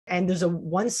And there's a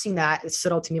one scene that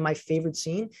stood out to me, my favorite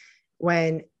scene,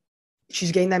 when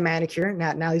she's getting that manicure.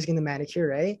 Now he's getting the manicure,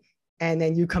 right? And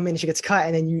then you come in and she gets cut,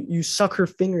 and then you suck her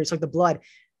finger, it's like the blood.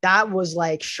 That was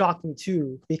like shocked me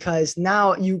too, because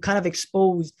now you kind of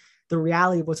exposed the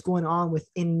reality of what's going on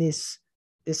within this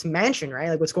mansion, right?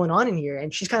 Like what's going on in here.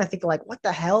 And she's kind of thinking like, what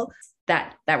the hell?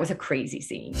 That was a crazy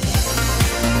scene.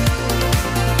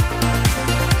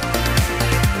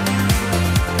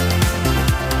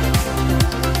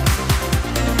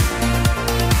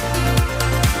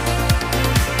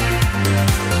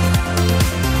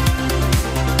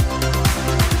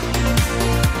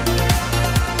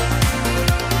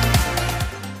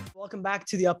 Welcome back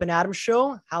to the Up and Adam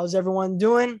Show. How's everyone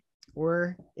doing?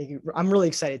 I'm really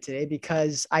excited today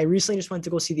because I recently just went to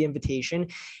go see The Invitation.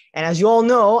 And as you all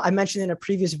know, I mentioned in a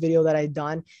previous video that I'd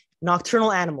done,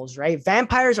 nocturnal animals, right?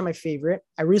 Vampires are my favorite.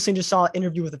 I recently just saw an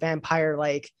interview with a vampire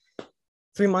like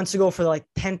 3 months ago for like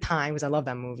 10 times because I love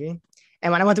that movie.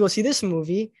 And when I went to go see this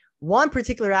movie, one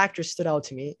particular actress stood out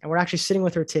to me, and we're actually sitting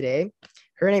with her today.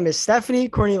 Her name is Stephanie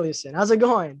Corneliussen. How's it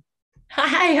going?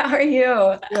 Hi, how are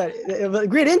you? Yeah,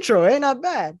 great intro, eh? Not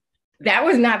bad. That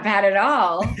was not bad at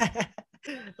all.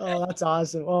 Oh, that's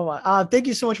awesome. Oh my, thank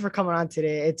you so much for coming on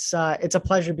today. It's a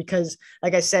pleasure because,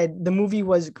 like I said, the movie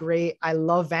was great. I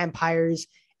love vampires,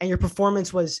 and your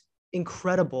performance was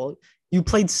incredible. You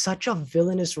played such a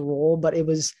villainous role, but it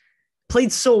was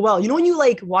played so well. You know, when you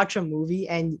like watch a movie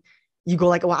and you go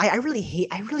like, "Well, I really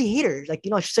hate her." Like,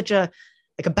 you know, she's such a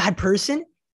bad person.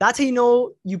 That's how you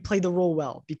know you played the role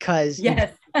well, because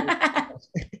yes.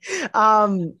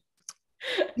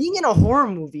 Being in a horror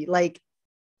movie, like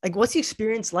what's the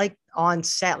experience like on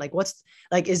set? Like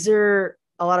is there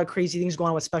a lot of crazy things going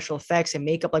on with special effects and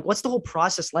makeup? Like what's the whole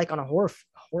process like on a horror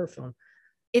film?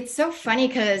 It's so funny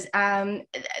because my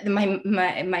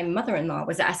mother-in-law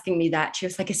was asking me that. She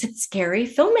was like, "Is it scary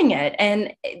filming it?"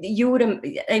 And you would,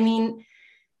 I mean,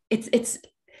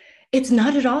 it's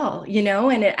not at all, you know,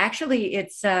 and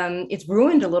it's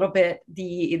ruined a little bit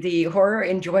the horror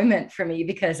enjoyment for me,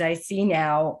 because I see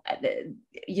now,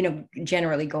 you know,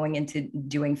 generally going into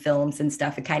doing films and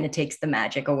stuff, it kind of takes the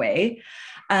magic away,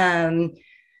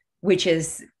 which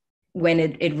is when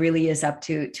it really is up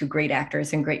to great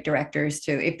actors and great directors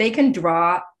to, if they can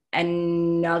draw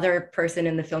another person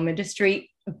in the film industry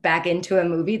back into a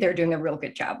movie, they're doing a real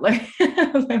good job. Let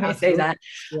me say that.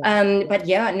 Yeah. But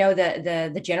yeah, no,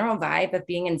 the general vibe of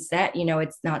being in set, you know,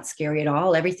 it's not scary at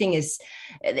all. Everything is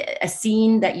a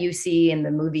scene that you see in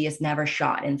the movie is never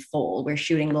shot in full. We're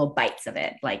shooting little bites of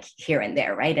it, like here and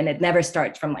there, right? And it never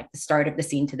starts from like the start of the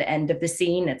scene to the end of the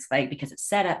scene. It's like, because it's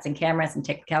setups and cameras and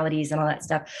technicalities and all that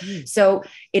stuff. So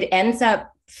it ends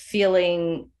up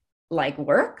feeling like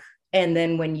work. And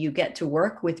then when you get to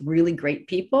work with really great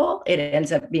people, it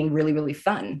ends up being really, really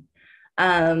fun.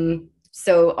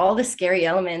 So all the scary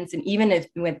elements, and even if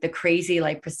with the crazy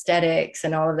like prosthetics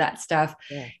and all of that stuff,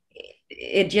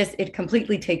 it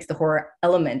completely takes the horror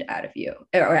element out of you,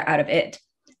 or out of it.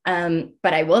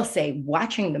 But I will say,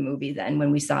 watching the movie then,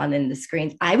 when we saw it in the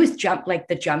screens,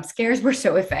 the jump scares were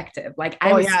so effective. Like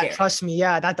I was scared. Trust me.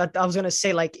 Yeah, that I was gonna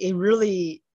say, like, it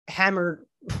really hammered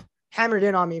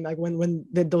in on me, like when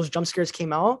those jump scares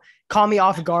came out, caught me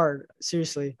off guard,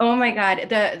 seriously. Oh my god,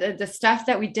 the stuff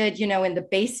that we did, you know, in the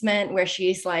basement where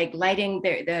she's like lighting,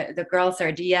 the girls,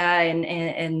 Sardia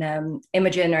and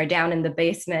Imogen are down in the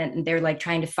basement, and they're like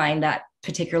trying to find that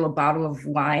particular bottle of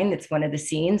wine. It's one of the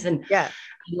scenes, and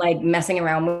like messing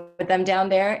around with them down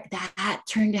there, that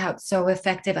turned out so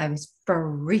effective. I was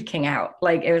freaking out.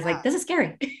 Like it was like, this is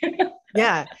scary.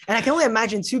 Yeah. And I can only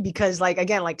imagine too, because like,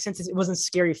 again, like since it wasn't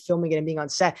scary filming it and being on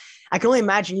set, I can only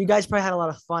imagine you guys probably had a lot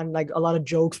of fun, like a lot of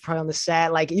jokes probably on the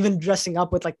set, like even dressing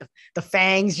up with like the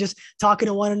fangs, just talking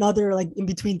to one another, like in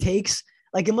between takes.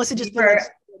 Like it must have just been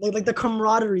like the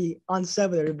camaraderie on set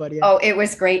with everybody. Oh, it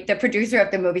was great. The producer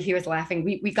of the movie, he was laughing.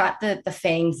 We got the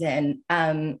fangs in.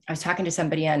 I was talking to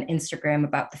somebody on Instagram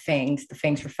about the fangs. The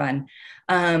fangs were fun.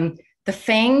 The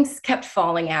fangs kept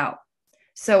falling out.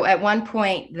 So at one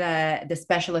point, the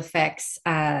special effects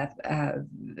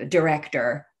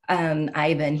director,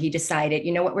 Ivan, he decided,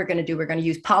 you know what we're going to do? We're going to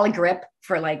use polygrip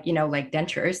for like, you know, like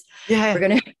dentures. Yeah. We're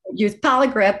going to use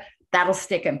polygrip. That'll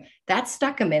stick him. That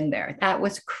stuck him in there. That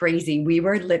was crazy.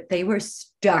 They were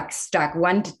stuck.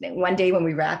 One day when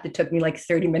we wrapped, it took me like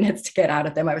 30 minutes to get out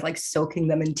of them. I was like soaking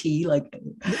them in tea. Like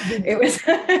it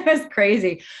was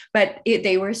crazy, but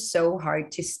they were so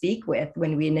hard to speak with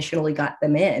when we initially got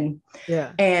them in.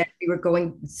 Yeah. And we were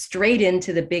going straight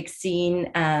into the big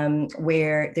scene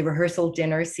where the rehearsal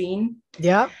dinner scene.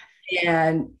 Yeah.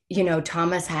 And,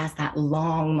 Thomas has that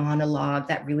long monologue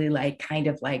that really like kind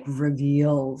of like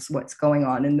reveals what's going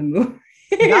on in the movie.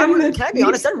 Can I be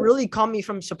honest? That really caught me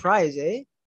from surprise, eh?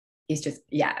 He's just,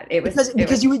 yeah, it was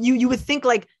because you would think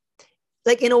like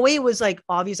in a way it was like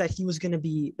obvious that he was gonna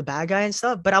be the bad guy and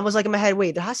stuff, but I was like in my head,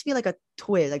 wait, there has to be like a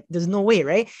twist. Like there's no way,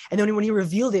 right? And then when he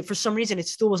revealed it, for some reason it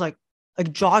still was like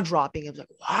jaw dropping. It was like,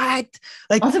 what?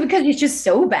 Like also because he's just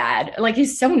so bad. Like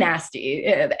he's so nasty.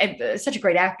 Such a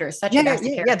great actor, such a nasty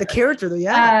character. Yeah, the character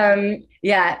though,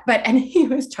 yeah. But and he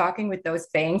was talking with those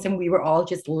fangs, and we were all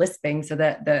just lisping. So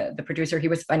the producer, he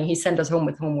was funny. He sent us home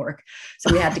with homework,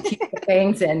 so we had to keep the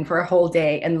fangs in for a whole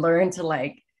day and learn to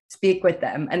like speak with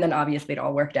them. And then obviously it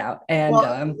all worked out.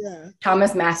 And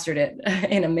Thomas mastered it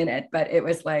in a minute, but it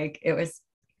was a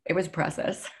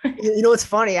process. It's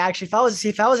funny actually.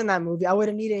 If I was in that movie, I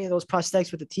wouldn't need any of those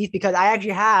prosthetics with the teeth because I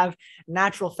actually have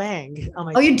natural fang on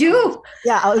my teeth. You do?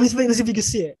 Yeah, let's see if you can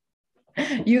see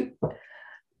it.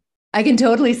 I can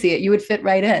totally see it. You would fit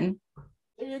right in.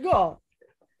 There you go.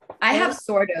 I have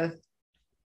sort of.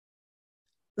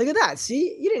 Look at that.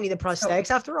 See, you didn't need the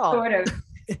prosthetics after all.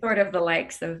 Sort of the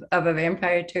likes of a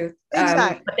vampire tooth.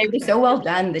 Exactly. But they were so well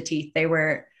done. The teeth, they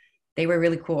were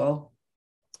really cool.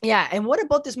 Yeah. And what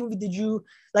about this movie did you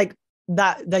like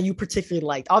that you particularly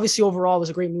liked? Obviously, overall, it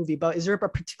was a great movie, but is there a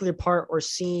particular part or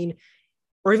scene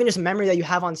or even just memory that you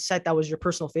have on set that was your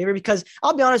personal favorite? Because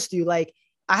I'll be honest with you, like,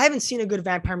 I haven't seen a good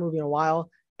vampire movie in a while.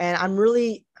 And I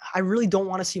really don't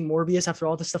want to see Morbius after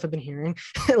all the stuff I've been hearing.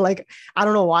 Like, I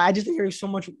don't know why. I just been hearing so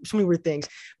many weird things.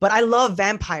 But I love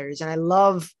vampires, and I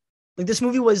love like this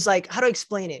movie was like, how to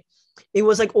explain it? It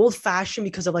was like old fashioned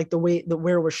because of like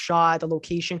where it was shot, the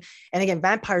location. And again,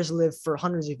 vampires live for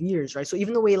hundreds of years, right? So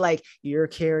even the way like your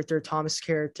character, Thomas'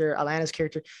 character, Alana's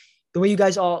character, the way you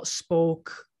guys all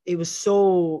spoke, it was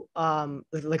so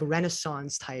like a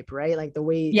Renaissance type, right? Like the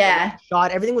way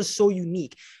shot, everything was so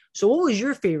unique. So what was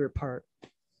your favorite part?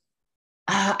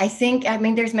 I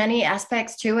mean, there's many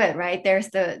aspects to it, right? There's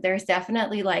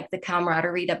definitely like the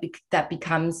camaraderie that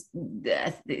becomes,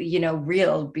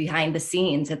 real behind the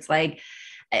scenes. It's like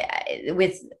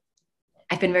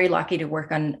I've been very lucky to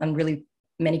work on really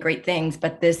many great things,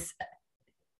 but this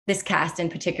cast in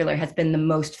particular has been the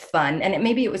most fun. And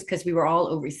maybe it was because we were all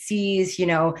overseas,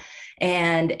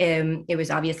 and it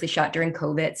was obviously shot during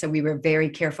COVID. So we were very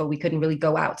careful. We couldn't really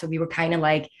go out. So we were kind of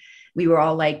like, we were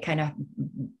all like kind of,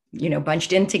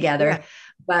 bunched in together,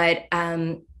 but,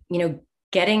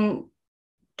 getting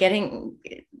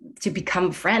to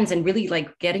become friends and really like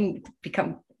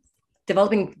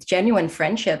developing genuine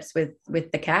friendships with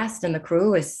the cast and the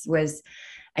crew was,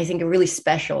 I think, a really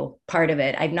special part of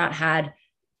it.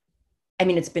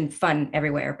 It's been fun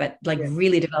everywhere, but like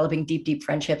really developing deep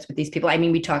friendships with these people. I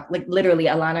mean, we talked like literally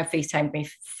Alana FaceTimed me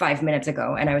 5 minutes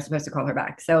ago and I was supposed to call her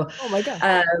back. So, oh my God.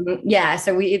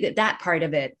 So that part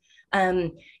of it,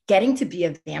 getting to be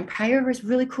a vampire was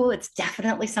really cool. It's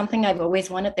definitely something I've always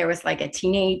wanted. There was like a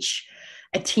teenage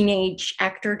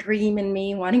actor dream in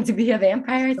me wanting to be a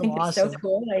vampire. I think it's so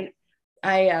cool.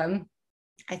 I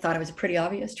thought it was a pretty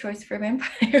obvious choice for a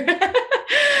vampire.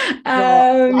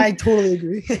 I totally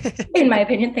agree. In my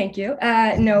opinion, thank you.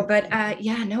 It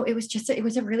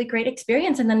was a really great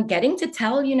experience. And then getting to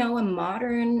tell, a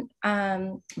modern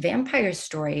vampire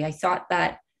story. I thought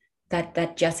that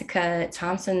Jessica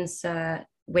Thompson's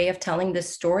way of telling this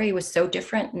story was so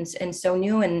different and so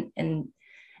new and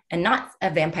not a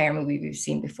vampire movie we've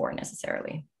seen before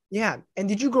necessarily. Yeah. And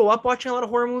did you grow up watching a lot of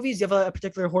horror movies? Do you have a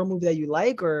particular horror movie that you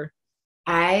like, or?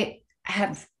 I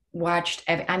have watched,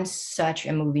 I'm such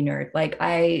a movie nerd. Like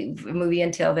movie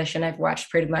and television, I've watched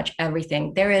pretty much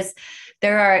everything. There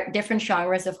are different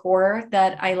genres of horror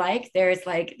that I like. There's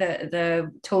like the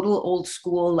total old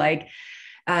school, like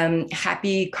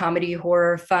happy comedy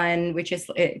horror fun, which is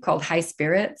called High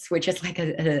Spirits, which is like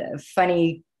a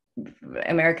funny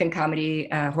American comedy,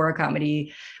 horror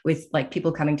comedy with like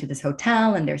people coming to this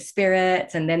hotel and their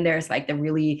spirits. And then there's like the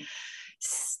really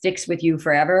sticks with you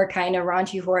forever kind of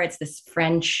raunchy horror. It's this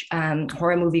French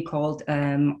horror movie called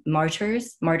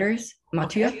Martyrs.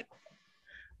 Okay.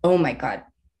 Oh my God,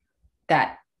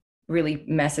 that really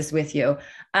messes with you.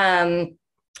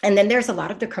 And then there's a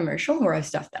lot of the commercial horror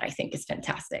stuff that I think is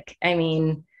fantastic. I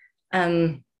mean,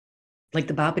 like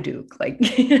the Babadook, like,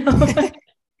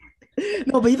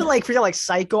 No, but even like for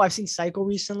Psycho, I've seen Psycho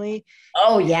recently.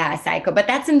 Oh yeah, Psycho, but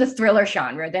that's in the thriller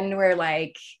genre. Then we're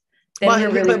like,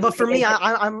 but for me,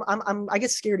 I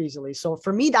get scared easily. So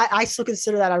for me, that I still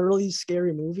consider that a really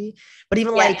scary movie. But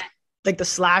even like the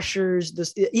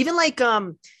slashers, even like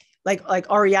like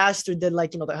Ari Aster did,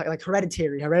 like, like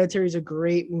Hereditary. Hereditary is a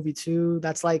great movie too.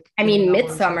 That's like, I mean, that one too.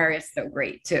 Midsummer is so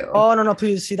great too. Oh, no,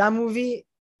 please, see that movie.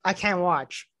 I can't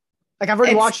watch. Like, I've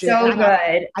already It's watched it, and so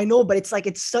good. I know, but it's like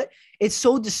it's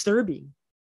so disturbing.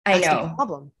 I That's the know.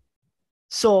 problem.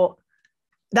 So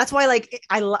that's why, like,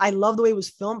 I love the way it was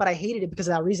filmed, but I hated it because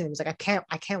of that reason. It was like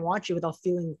I can't watch it without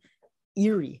feeling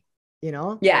eerie, you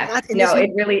know. And Yeah. that's in this No,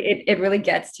 movie. it really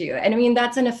gets to you. And I mean,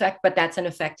 that's an effect, but that's an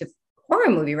effective horror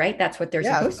movie, right? That's what they're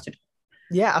Yeah, supposed to do.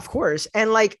 yeah, of course.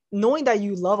 And like, knowing that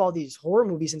you love all these horror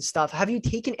movies and stuff, have you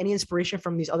taken any inspiration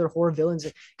from these other horror villains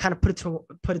and kind of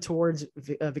put it towards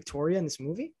Victoria in this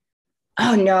movie?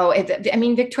 Oh no. I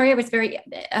mean, Victoria was very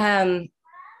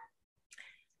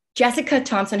Jessica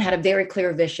Thompson had a very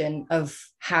clear vision of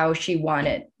how she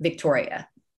wanted Victoria.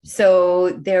 So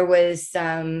there was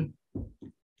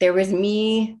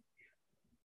me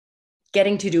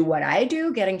getting to do what I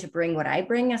do, getting to bring what I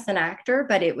bring as an actor,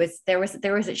 but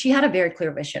she had a very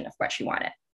clear vision of what she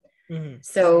wanted. Mm-hmm.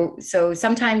 So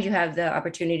sometimes you have the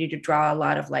opportunity to draw a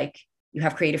lot of, like, you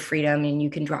have creative freedom and you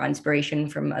can draw inspiration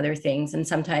from other things. And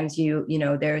sometimes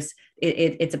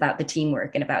it's about the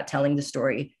teamwork and about telling the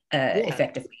story Yeah.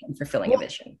 effectively and fulfilling a Well,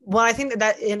 vision. well, I think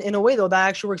that in a way, though, that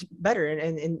actually works better,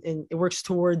 and it works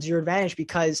towards your advantage,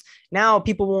 because now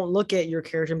people won't look at your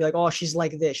character and be like, oh, she's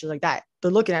like this, she's like that.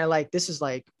 They're looking at it like, this is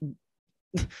like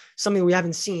something we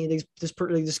haven't seen.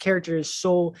 This character is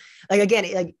so, like, again,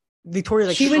 like, Victoria,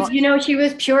 like, She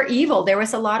was pure evil. There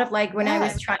was a lot of, like, when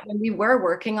yeah, when we were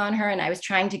working on her and I was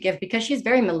trying to give, because she's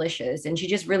very malicious and she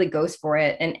just really goes for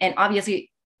it. And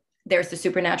obviously there's the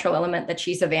supernatural element that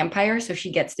she's a vampire, so she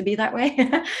gets to be that way.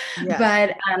 yeah,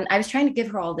 But I was trying to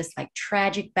give her all this, like,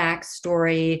 tragic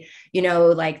backstory,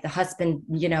 like the husband,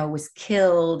 was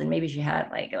killed and maybe she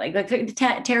had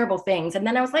terrible things. And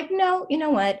then I was like, no, you know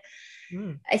what?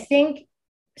 mm, I think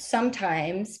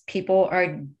sometimes people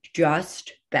are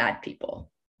just bad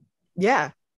people.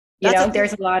 yeah. That's the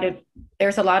thing.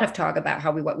 There's a lot of talk about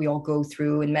what we all go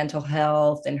through in mental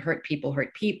health, and hurt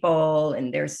people,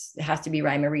 and it has to be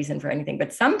rhyme or reason for anything.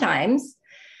 But sometimes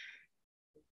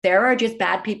there are just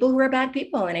bad people who are bad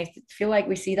people, and I feel like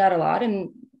we see that a lot. And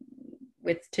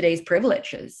with today's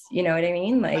privileges, you know what I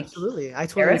mean? Like, Absolutely, I there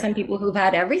totally are some agree. people who've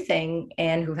had everything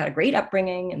and who've had a great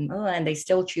upbringing, and they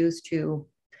still choose to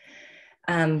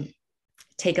um,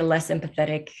 take a less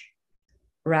empathetic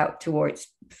route towards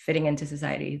fitting into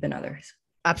society than others.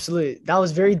 Absolutely, that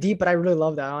was very deep, but I really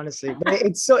love that, honestly. But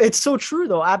it's so true,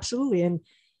 though. Absolutely. And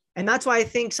that's why I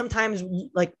think sometimes,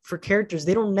 like, for characters,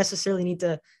 they don't necessarily need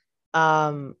to,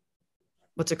 um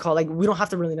what's it called, like, we don't have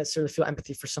to really necessarily feel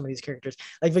empathy for some of these characters,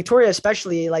 like Victoria,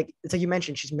 especially. Like, it's like you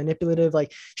mentioned, she's manipulative,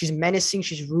 like, she's menacing,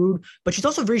 she's rude, but she's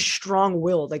also very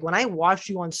strong-willed. Like, when I watched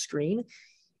you on screen,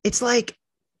 it's like,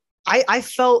 I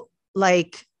felt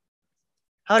like,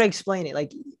 how to explain it,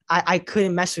 like, I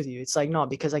couldn't mess with you. It's like, no,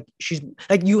 because, like, she's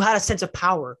like, you had a sense of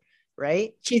power,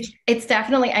 right? It's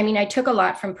definitely, I mean, I took a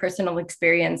lot from personal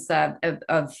experience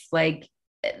of like,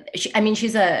 I mean,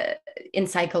 she's in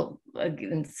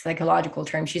psychological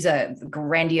terms, she's a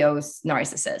grandiose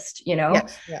narcissist,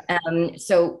 Yes, yeah.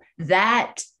 so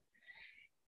that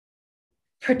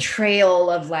portrayal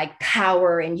of, like,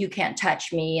 power and you can't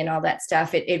touch me and all that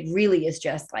stuff, it really is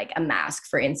just like a mask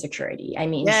for insecurity. I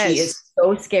mean, she is Yes.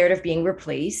 so scared of being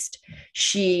replaced.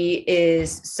 She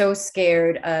is so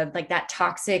scared of, like, that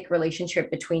toxic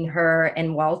relationship between her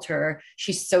and Walter.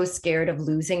 She's so scared of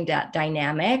losing that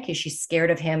dynamic. She's scared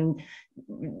of him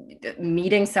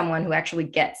meeting someone who actually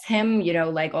gets him,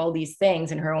 like, all these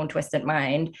things in her own twisted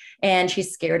mind. And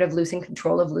she's scared of losing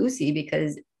control of Lucy,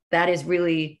 because that is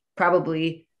really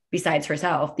probably, besides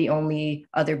herself, the only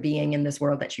other being in this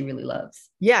world that she really loves.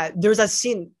 Yeah, there's that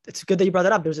scene. It's good that you brought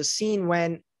that up. There's a scene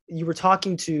when you were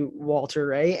talking to Walter,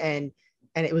 right? And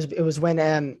it was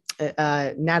when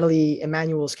Natalie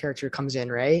Emmanuel's character comes in,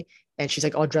 right? And she's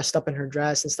like all dressed up in her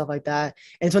dress and stuff like that.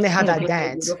 And it's when they have that So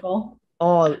dance. beautiful.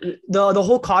 Oh, the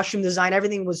whole costume design,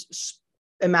 everything was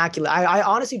immaculate. I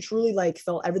honestly truly, like,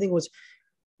 felt everything was,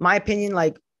 my opinion,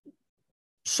 like,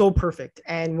 so perfect.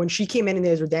 And when she came in and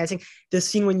they were dancing, the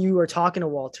scene when you were talking to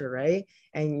Walter, right?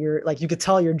 And you're like, you could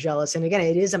tell you're jealous. And again,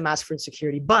 it is a mask for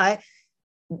insecurity, but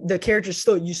the character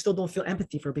you still don't feel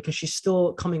empathy for her, because she's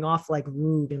still coming off like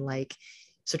rude and like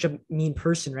such a mean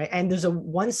person, right? And there's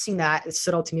one scene that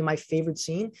stood out to me, my favorite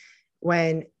scene,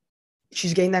 when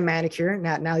she's getting that manicure.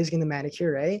 Now he's getting the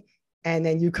manicure, right? And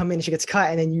then you come in and she gets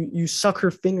cut, and then you suck her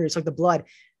fingers, like the blood.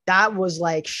 That was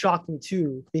like shocked me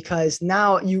too, because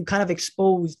now you kind of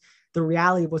exposed the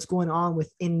reality of what's going on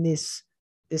within this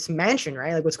mansion,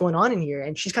 right? Like, what's going on in here.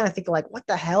 And she's kind of thinking like, what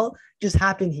the hell just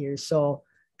happened here? So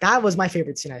that was my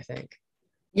favorite scene, I think.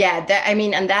 Yeah, that I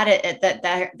mean, and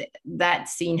that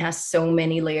scene has so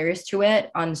many layers to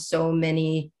it on so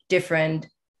many different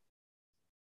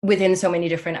within so many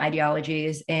different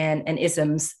ideologies and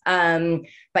isms.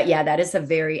 But yeah, that is a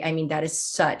very, I mean, that is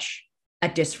such a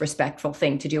disrespectful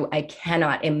thing to do. I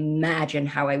cannot imagine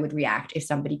how I would react if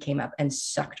somebody came up and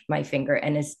sucked my finger,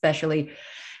 and especially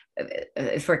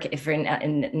for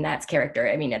in Nat's character.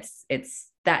 I mean,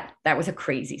 it's that was a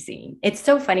crazy scene. It's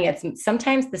so funny. It's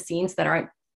sometimes the scenes that aren't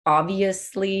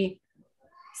obviously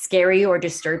scary or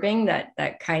disturbing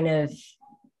that kind of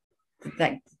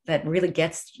that that really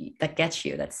gets you,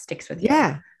 that sticks with you.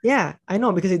 Yeah, yeah, I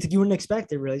know because you wouldn't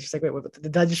expect it really. It's just like, wait,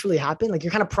 did that just really happen? Like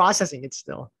you're kind of processing it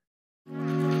still.